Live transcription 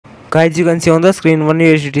Guys, you can see on the screen one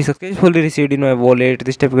USDT successfully received in my wallet.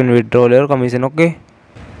 This type you can withdraw your commission. Okay.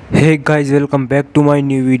 Hey guys, welcome back to my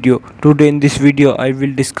new video. Today in this video I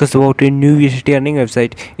will discuss about a new USDT earning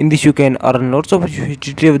website. In this you can earn lots of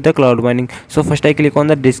USDT with the cloud mining. So first I click on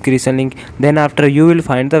the description link, then after you will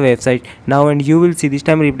find the website. Now and you will see this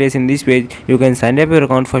time replace in this page. You can sign up your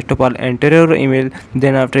account. First of all enter your email,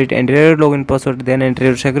 then after it enter your login password, then enter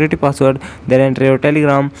your security password, then enter your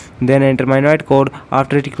telegram, then enter my invite code.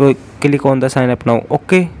 After it click on the sign up now.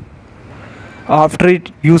 Okay. After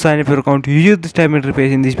it you sign up your account, you use this time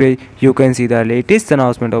interface. In this page you can see the latest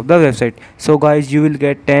announcement of the website. So guys, you will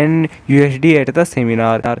get 10 USD at the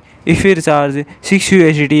seminar. If you recharge 6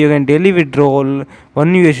 USD you can daily withdraw 1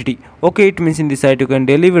 USD. Okay, it means in this site you can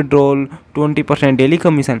daily withdraw 20% daily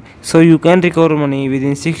commission, so you can recover money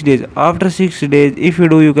within 6 days. After 6 days if you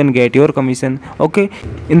do, you can get your commission. Okay,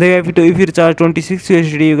 in the Web2 if you recharge 26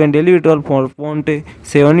 USD you can daily withdraw 0.7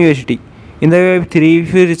 USD. In the Web3,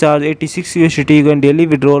 if you recharge 86 USD, you can daily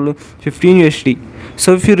withdraw 15 USD.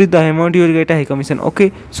 So if you read the amount, you will get a high commission.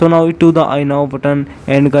 Okay. So now to the I now button,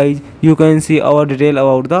 and guys, you can see our detail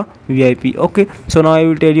about the VIP. Okay. So now I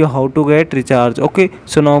will tell you how to get recharge. Okay.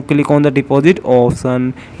 So now click on the deposit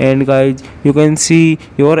option, and guys, you can see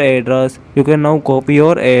your address. You can now copy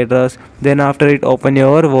your address. Then after it, open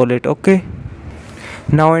your wallet. Okay.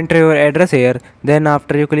 Now enter your address here, then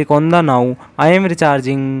after you click on the now. I am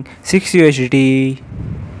recharging 6 USDT.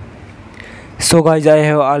 So guys, I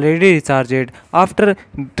have already recharged. After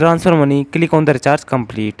transfer money, click on the recharge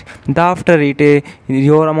complete. After it,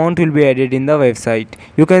 your amount will be added in the website.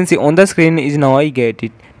 You can see on the screen is now I get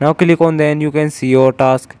it. Now click on, then you can see your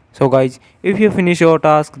task. So guys, if you finish your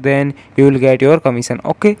task, then you will get your commission.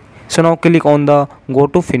 Okay. So now click on the go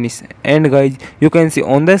to finish, and guys, you can see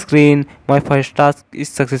on the screen my first task is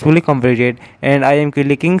successfully completed, and I am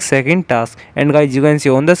clicking second task, and guys, you can see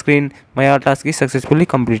on the screen my task is successfully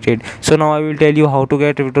completed. So now I will tell you how to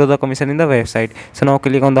withdraw the commission in the website. So now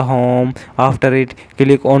click on the home. After it,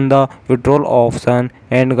 click on the withdrawal option,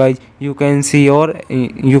 and guys, you can see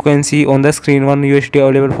on the screen 1 USD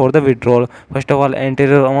available for the withdrawal. First of all enter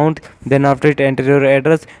your amount, then after it enter your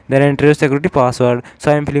address, then enter your security password.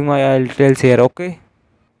 So I am filling my details here. Okay,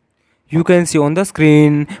 you can see on the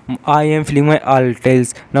screen I am filling my all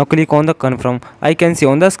details. Now click on the confirm. I can see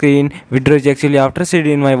on the screen withdraw is actually after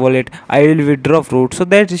sitting in my wallet. I will withdraw fruit, so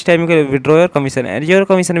that this time you can withdraw your commission, and your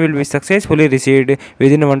commission will be successfully received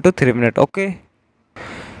within 1 to 3 minutes. Okay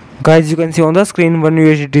guys, you can see on the screen 1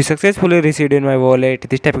 USD successfully received in my wallet.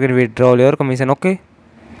 This type you can withdraw your commission. Okay,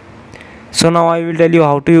 so now I will tell you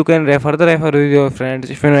how to you can refer with your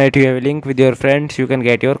friends. If you know it, you have a link with your friends, you can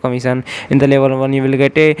get your commission. In the level 1 you will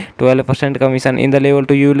get a 12% commission. In the level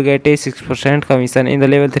 2 you will get a 6% commission. In the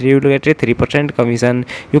level 3 you will get a 3% commission.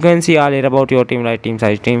 You can see all here about your team, like team,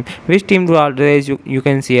 size team, which team to address. You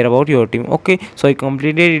can see here about your team. Okay, so I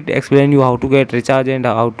completed it, explain you how to get recharge and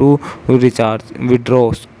how to recharge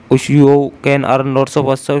withdraws. You can earn lots of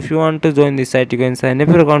us. So if you want to join this site, you can sign up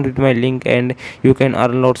your account with my link, and you can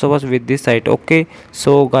earn lots of us with this site. Okay,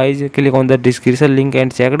 so guys, click on the description link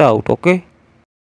and check it out. Okay.